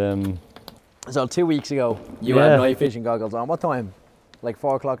 It is. So 2 weeks ago, you had night vision goggles on. What time? Like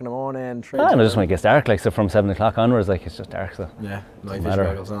 4 o'clock in the morning? 3 no, just when it gets dark. Like, so from 7 o'clock onwards, like, it's just dark. So night vision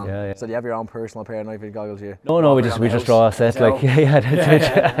goggles on. Yeah. So do you have your own personal pair of night vision goggles here? No, we just draw a set. Like,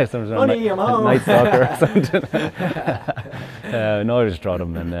 that's it. Honey, I'm home. Night Stalker or something. No, I just draw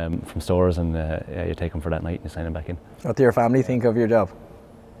them and from stores, and you take them for that night and you sign them back in. What do your family think of your job?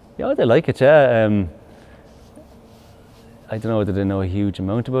 Yeah, they like it. Yeah. I don't know whether they know a huge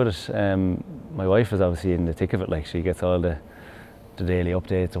amount about it. my wife is obviously in the thick of it. Like, she gets all the daily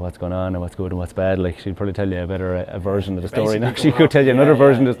updates of what's going on and what's good and what's bad. Like, she'd probably tell you a version of the story now. She could tell you another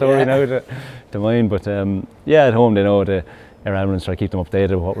version of the story now to mine. But at home they know the air ambulance, try to keep them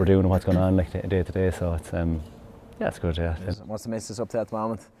updated with what we're doing and what's going on, like, day to day. So it's it's good. Yeah. What's the missus up to at the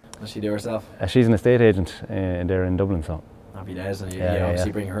moment? What does she do herself? She's an estate agent there in Dublin. So happy days. And you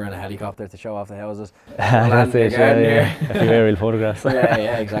obviously bring her in a helicopter to show off the houses. That's it. A few aerial photographs.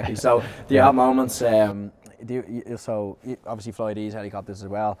 yeah, exactly. So do you have moments? Do you obviously fly these helicopters as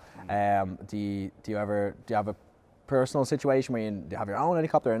well. Do you have a personal situation where you have your own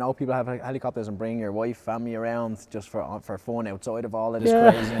helicopter? I know people have helicopters and bring your wife, family around just for fun outside of all of this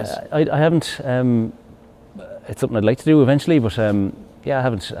craziness. I haven't. It's something I'd like to do eventually, but I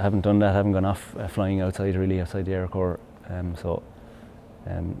haven't done that. I haven't gone off flying outside the Air Corps. It's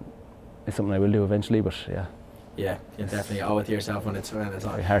something I will do eventually, but yeah. Yeah, you definitely owe it to yourself when it's on.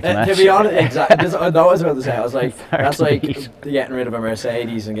 Hard to match. To be honest, exactly. I know what I was about to say. I was like, that's like getting rid of a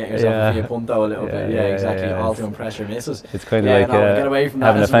Mercedes and getting yourself a Fiat Punto a little bit. Yeah, exactly. All to impress your missus. It's kind of like get away from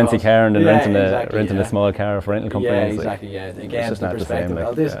having a fancy car and then renting a small car for rental company. Yeah, exactly. Again, the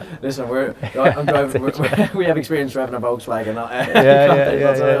perspective. Listen, I'm driving. We have experience driving a Volkswagen.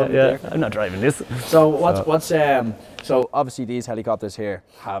 I'm not driving this. So obviously these helicopters here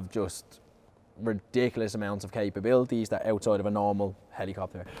have just ridiculous amounts of capabilities that outside of a normal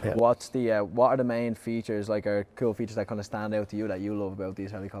helicopter. Yeah. What are the main features, like, or cool features that kind of stand out to you that you love about these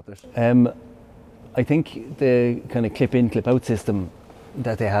helicopters? I think the kind of clip in, clip out system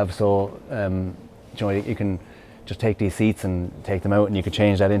that they have. So you can just take these seats and take them out, and you can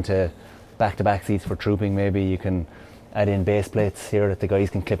change that into back-to-back seats for trooping. Maybe you can add in base plates here that the guys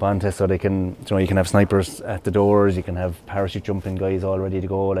can clip onto, so they can, you can have snipers at the doors, you can have parachute jumping guys all ready to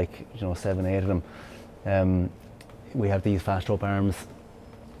go, like 7, 8 of them. We have these fast rope arms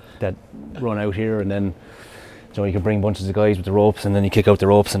that run out here, and then you can bring bunches of guys with the ropes, and then you kick out the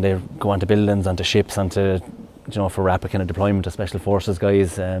ropes and they go onto buildings, onto ships, onto for rapid kind of deployment of special forces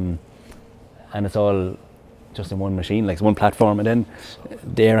guys, and it's all just in one machine, like it's one platform. And then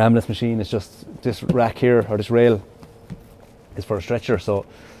the air ambulance machine is just this rack here, or this rail is for a stretcher, so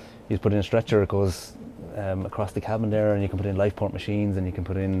you put in a stretcher, it goes across the cabin there, and you can put in life port machines, and you can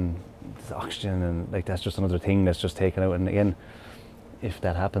put in oxygen, and like that's just another thing that's just taken out. And again, if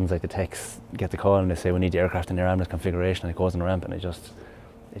that happens, like the techs get the call and they say we need the aircraft in their ambulance configuration, and it goes on the ramp, and it just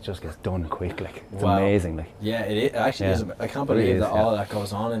gets done quick. Like it's amazing. Like it actually is. I can't believe that all that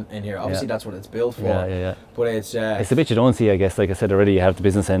goes on in here. Obviously that's what it's built for. But it's the bit you don't see, I guess. Like I said already, you have the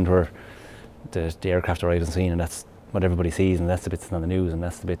business end where the aircraft arrives on scene, and that's what everybody sees, and that's the bit that's on the news, and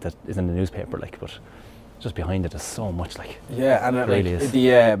that's the bit that is in the newspaper. Like, but just behind it is so much. Like, and it really is.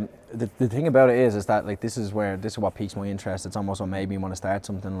 The thing about it is that like this is what piques my interest. It's almost what made me want to start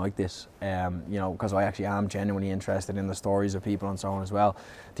something like this. Because I actually am genuinely interested in the stories of people and so on as well.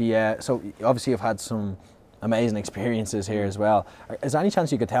 So obviously you've had some amazing experiences here as well. Is there any chance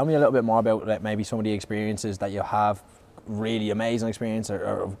you could tell me a little bit more about like, maybe some of the experiences that you have? Really amazing experience,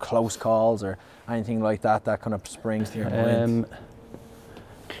 or close calls, or anything like that kind of springs to your mind?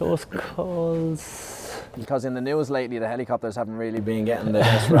 Close calls. Because in the news lately, the helicopters haven't really been getting the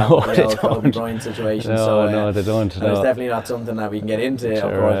best rap. The Kobe Bryant situation. No, they don't. It's definitely not something that we can get into,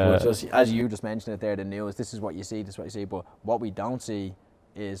 of course. But just as you just mentioned it there, the news. This is what you see. This is what you see. But what we don't see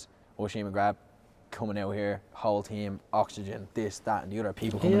is Oisin McGrath coming out here, whole team, oxygen, this, that, and the other.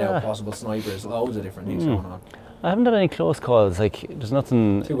 People coming out, possible snipers, loads of different things going on. I haven't done any close calls. Like, there's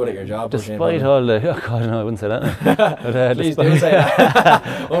nothing. Too good at your job. Despite all the, God, no, I wouldn't say that. But, please do say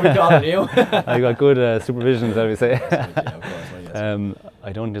that. What are we calling you? I got good supervision, as we say.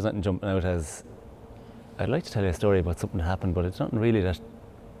 I don't. There's nothing jumping out as. I'd like to tell you a story about something that happened, but it's nothing really that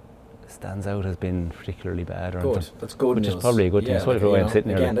stands out as being particularly bad or anything. That's good which news. Is probably a good thing. That's why I'm sitting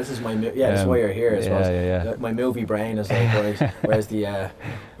here. Again, this is my that's why you're here. I my movie brain is like, where's the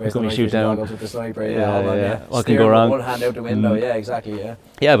the shoot down with the sniper? What can go wrong? One hand out the window. Yeah, exactly.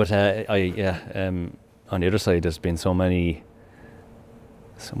 Yeah, but on the other side, there's been so many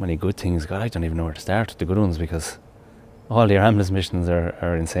good things. God, I don't even know where to start with the good ones, because all the ambulance missions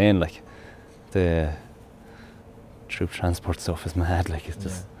are insane. Like the troop transport stuff is mad. Like it's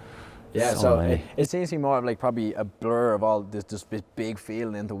just. Yeah, so it seems to be more of like probably a blur of all this big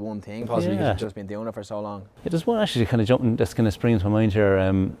feeling into one thing, possibly because you've just been doing it for so long. Yeah, there's one actually kind of jumping, that's kind of springing to my mind here,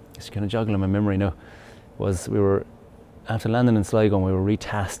 it's kind of juggling my memory now, was we were, after landing in Sligo, we were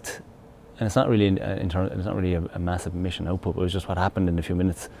retasked, and it's not really a massive mission output, but it was just what happened in a few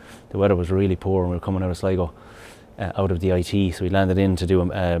minutes. The weather was really poor and we were coming out of Sligo, out of the IT, so we landed in to do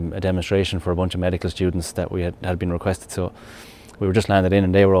a demonstration for a bunch of medical students that we had been requested. So we were just landed in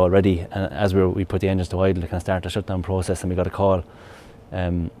and they were all ready, and as we put the engines to idle to kind of start the shutdown process, and we got a call,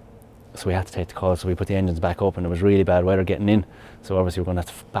 so we had to take the call, so we put the engines back up, and it was really bad weather getting in, so obviously we're going to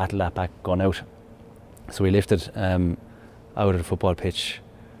have to battle that back going out. So we lifted out of the football pitch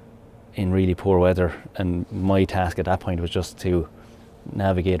in really poor weather, and my task at that point was just to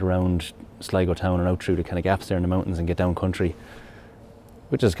navigate around Sligo town and out through the kind of gaps there in the mountains and get down country,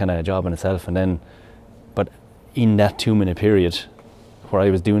 which is kind of a job in itself. And then, but in that 2-minute period where I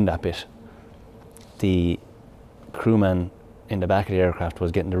was doing that bit, the crewman in the back of the aircraft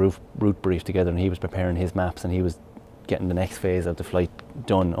was getting the route brief together, and he was preparing his maps, and he was getting the next phase of the flight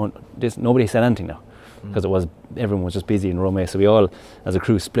done. Nobody said anything now, because everyone was just busy in the runway. So we all, as a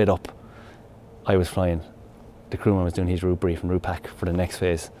crew, split up. I was flying, the crewman was doing his route brief and route pack for the next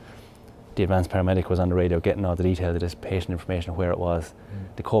phase. The advanced paramedic was on the radio getting all the details of this patient information of where it was.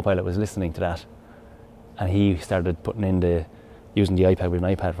 The co-pilot was listening to that, and he started putting in using the iPad, with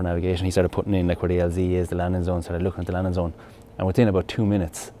an iPad for navigation, he started putting in like where the LZ is, the landing zone, started looking at the landing zone, and within about 2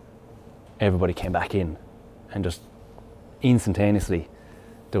 minutes everybody came back in, and just instantaneously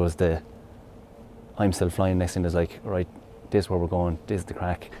there was I'm still flying, next thing there's like, right, this is where we're going, this is the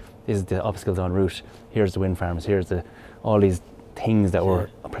crack, this is the obstacles en route, here's the wind farms, here's all these things that were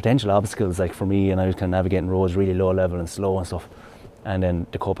potential obstacles like for me, and I was kind of navigating roads really low level and slow and stuff. And then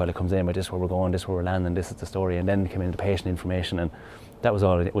the co-pilot comes in with, this is where we're going, this is where we're landing, this is the story, and then came into the patient information, and that was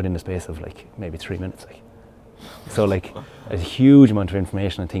all within the space of like maybe 3 minutes. Like, so like a huge amount of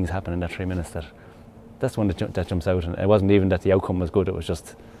information and things happen in that 3 minutes. That's one that jumps out, and it wasn't even that the outcome was good, it was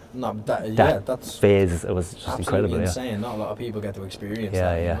just that's phase. It was just incredible. Insane. Not a lot of people get to experience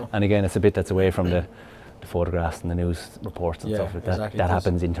that. Yeah. You know? And again, it's a bit that's away from the photographs and the news reports and stuff like that. Exactly. That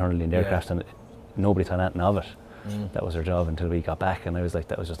happens internally in the aircraft, and nobody thought anything of it. That was their job until we got back, and I was like,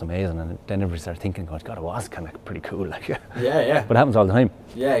 that was just amazing. And then everybody started thinking, God, it was kind of pretty cool. Like, yeah. But it happens all the time.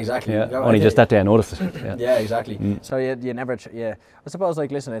 Yeah, exactly. Yeah. Only just that day I noticed it. Yeah, exactly. So you never. I suppose,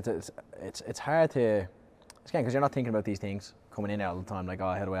 like, listen, it's hard to. Again, because you're not thinking about these things coming in all the time. Like,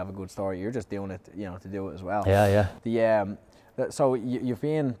 oh, how do I have a good story? You're just doing it, to do it as well. Yeah. So you've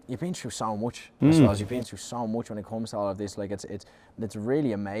been through so much. I suppose you've been through so much when it comes to all of this. Like, it's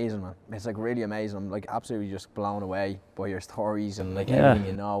really amazing, man. It's like really amazing. I'm like absolutely just blown away by your stories and like everything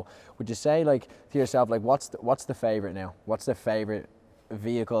you know. Would you say, like, to yourself, like, what's the favorite now? What's the favorite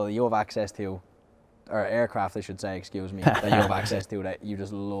vehicle that you have access to, or aircraft, I should say, excuse me, that you have access to that you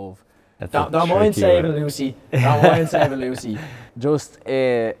just love? Don't mind saving Lucy. Don't mind saving Lucy. Just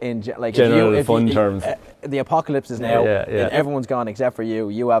in like general fun terms. The apocalypse is now. Yeah. Everyone's gone except for you.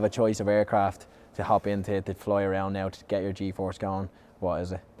 You have a choice of aircraft to hop into, to fly around now, to get your G-force going. What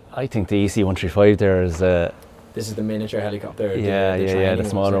is it? I think the EC-135 there is. This is the miniature helicopter. The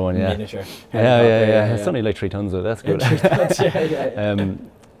smaller one. Yeah. Miniature. Yeah. It's only like 3 tons, so that's good. 3 tons,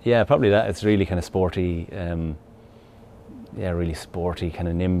 yeah, probably that. It's really kind of sporty. Really sporty, kind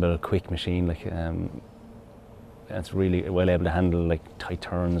of nimble, quick machine. Like, it's really well able to handle like tight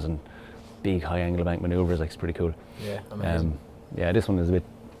turns and big high angle bank maneuvers. Like, it's pretty cool. Yeah, amazing. This one is a bit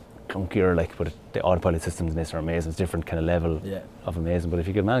clunkier, like, but the autopilot systems in this are amazing. It's different kind of level of amazing. But if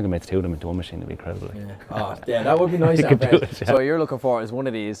you could amalgamate the two of them into one machine, it'd be incredible. Like. That would be nice. You could do it, So what you're looking for is one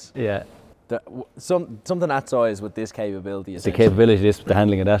of these. Yeah. Something that size with this capability. The capability, the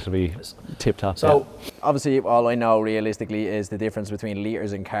handling of that will be tip top. So obviously, all I know realistically is the difference between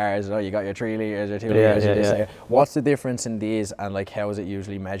litres in cars. Oh, you got your 3 litres or 2 litres. What's the difference in these, and like how is it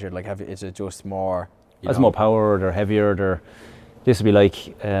usually measured? Like, is it just more? It's more powered or heavier. This would be like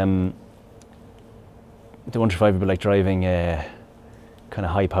the 135 would be like driving a kind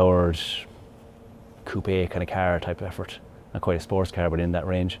of high powered coupe kind of car type effort. Not quite a sports car, but in that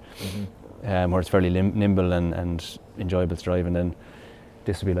range. Where it's fairly nimble and enjoyable to drive, and then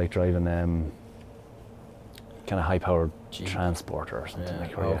this would be like driving kind of high-powered transporter or something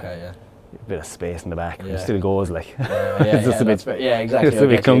like that. A bit of space in the back, but it still goes like. It's just a bit. Exactly. It's a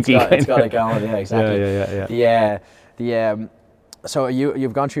bit clunky. It's got it going. Yeah, exactly. Yeah. So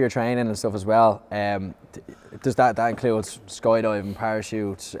you've gone through your training and stuff as well. Does that includes skydiving,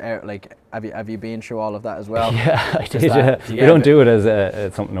 parachutes? Like, have you been through all of that as well? Yeah, I did. We don't do it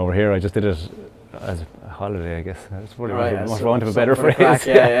as something over here. I just did it as a holiday, I guess. That's probably for want of a better phrase.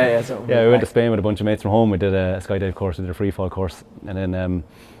 We went to Spain with a bunch of mates from home. We did a skydive course, we did a free fall course, and then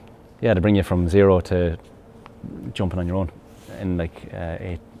they bring you from 0 to jumping on your own in like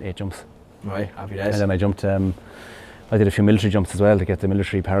 8 jumps. Right, happy days. And then I jumped. I did a few military jumps as well to get the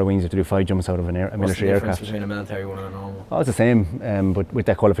military para wings. You have to do 5 jumps out of a military aircraft. What's the difference between a military one and a normal? Oh, it's the same, but with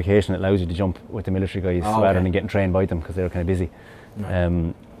that qualification, it allows you to jump with the military guys rather than getting trained by them because they're kind of busy.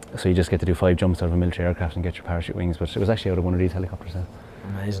 So you just get to do 5 jumps out of a military aircraft and get your parachute wings. But it was actually out of one of these helicopters.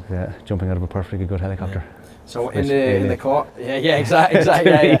 Amazing. Yeah, jumping out of a perfectly good helicopter. Yeah. So in the car, exactly.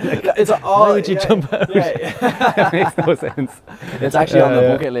 Yeah. It's all. Why would you jump out? It makes no sense. It's actually on the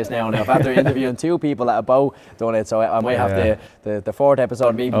bucket list now. After interviewing 2 people that have both done it, so I might have the 4th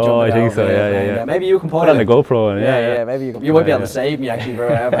episode. Maybe jumping I think out, so. Yeah. Maybe you can put it on the GoPro. Yeah. Maybe you might be able to save me actually for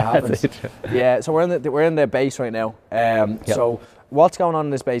whatever happens. Yeah. So we're in the base right now. So what's going on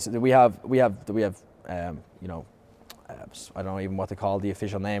in this base? We have I don't know even what to call the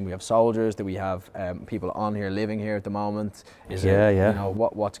official name. We have soldiers. Do we have people on here living here at the moment?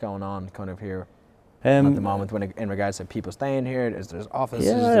 What's going on kind of here at the moment in regards to people staying here? There's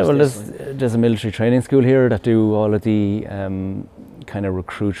offices? There's a military training school here that do all of the kind of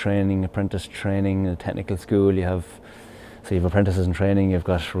recruit training, apprentice training, a technical school. You have apprentices in training, you've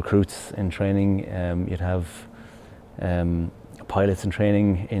got recruits in training, you'd have pilots in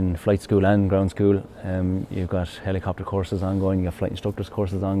training in flight school and ground school. You've got helicopter courses ongoing, you have flight instructors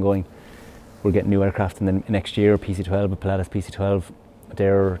courses ongoing. We're getting new aircraft, and then next year PC-12, Pilatus PC-12,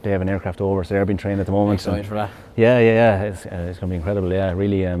 they have an aircraft over, so they're being trained at the moment. Excited for that? Yeah. It's going to be incredible. Yeah,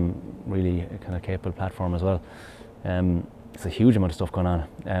 really kind of capable platform as well. There's a huge amount of stuff going on.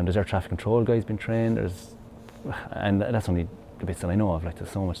 There's air traffic control guys being trained. And that's only the bits that I know of. Like,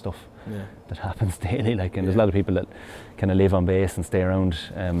 there's so much stuff that happens daily. Like, and there's a lot of people that kind of live on base and stay around.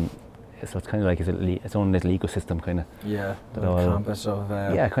 So it's kind of like its own little ecosystem, kind of. Yeah, campus of.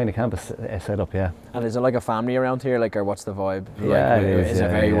 Kind of campus set up. Yeah. And is it like a family around here, like, or what's the vibe? Yeah, like, it is. Is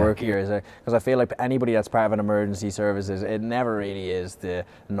it very worky, or is it? Because I feel like anybody that's part of an emergency services, it never really is the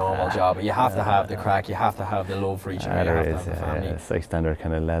normal job. You have to have the crack. You have to have the love for each other. There is. It's like standard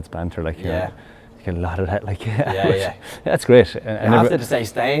kind of lads banter, like. Get a lot of that, like. That's great. And you have to stay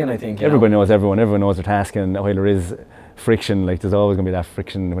staying, I think. Everybody knows everyone. Everyone knows their task, and while there is friction, like, there's always going to be that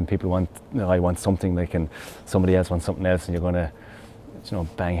friction when people want. I want something, like, and somebody else wants something else, and you're going to,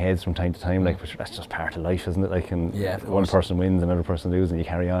 bang heads from time to time. Like, but that's just part of life, isn't it? Like, and one person wins, another person loses, and you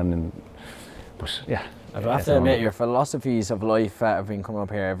carry on. I have to admit, your philosophies of life have been coming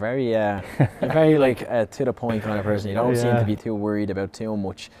up here. You're very like to the point kind of person. You don't seem to be too worried about too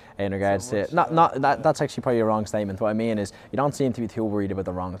much in regards to that's actually probably a wrong statement. What I mean is, you don't seem to be too worried about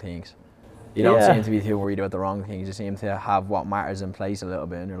the wrong things. You don't seem to be too worried about the wrong things. You seem to have what matters in place a little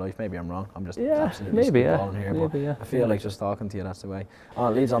bit in your life. Maybe I'm wrong. I'm just absolutely spitballing here. But I feel like just talking to you, that's the way. Oh,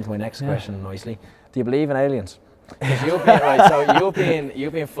 it leads on to my next question nicely. Do you believe in aliens? Because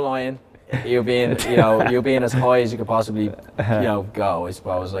you've been flying. You being as high as you could possibly, go, I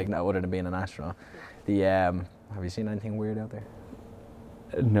suppose, like, other than being an astronaut. Have you seen anything weird out there?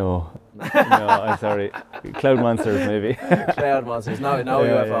 No, I'm sorry. Cloud monsters, maybe. Cloud monsters, no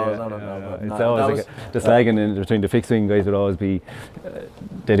UFOs, no. It's always like the slagging in between the fixed wing guys would always be.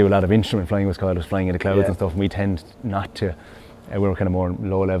 They do a lot of instrument flying, what's called, flying in the clouds and stuff. And we tend not to. We're kind of more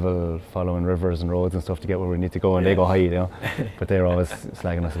low level, following rivers and roads and stuff to get where we need to go, and they go high, But they're always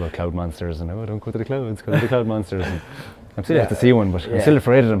slagging us about cloud monsters, and don't go to the clouds, go to the cloud monsters. And I'm still have to see one, but I'm still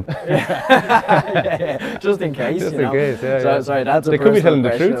afraid of them. Just in case. Sorry, that's they could be telling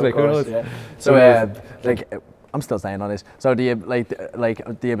the truth, like, who knows? Yeah. So, I'm still staying on this. So, do you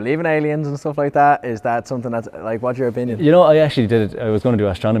do you believe in aliens and stuff like that? Is that something that's like? What's your opinion? I actually did it. I was going to do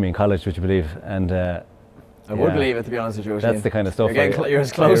astronomy in college, would you believe? And. I would believe it, to be honest with you. That's the kind of stuff. You're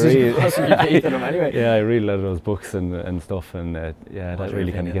as close as you possibly be to them anyway. Yeah, I read a lot of those books and stuff, and that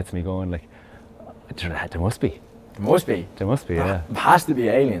really kind of gets me going. Like, there must be. There must be, yeah. It has to be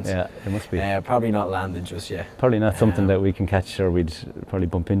aliens. Yeah, there must be. Probably not landed just yet. Probably not something that we can catch or we'd probably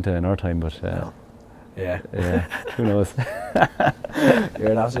bump into in our time, but. No. Yeah. Who knows?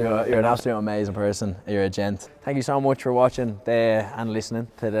 You're an absolute amazing person. You're a gent. Thank you so much for watching and listening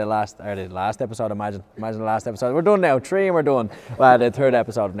to the last episode. Imagine the last episode. We're done now. 3 and we're done. Well, the 3rd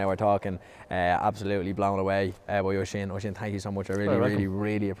episode now we're talking. Absolutely blown away by Oisin. Oisin, thank you so much. I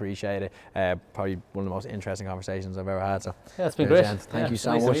really appreciate it. Probably one of the most interesting conversations I've ever had. So yeah, it's been great. Thank you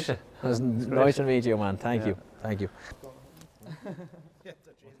so much. It was nice to meet you, man. Thank you.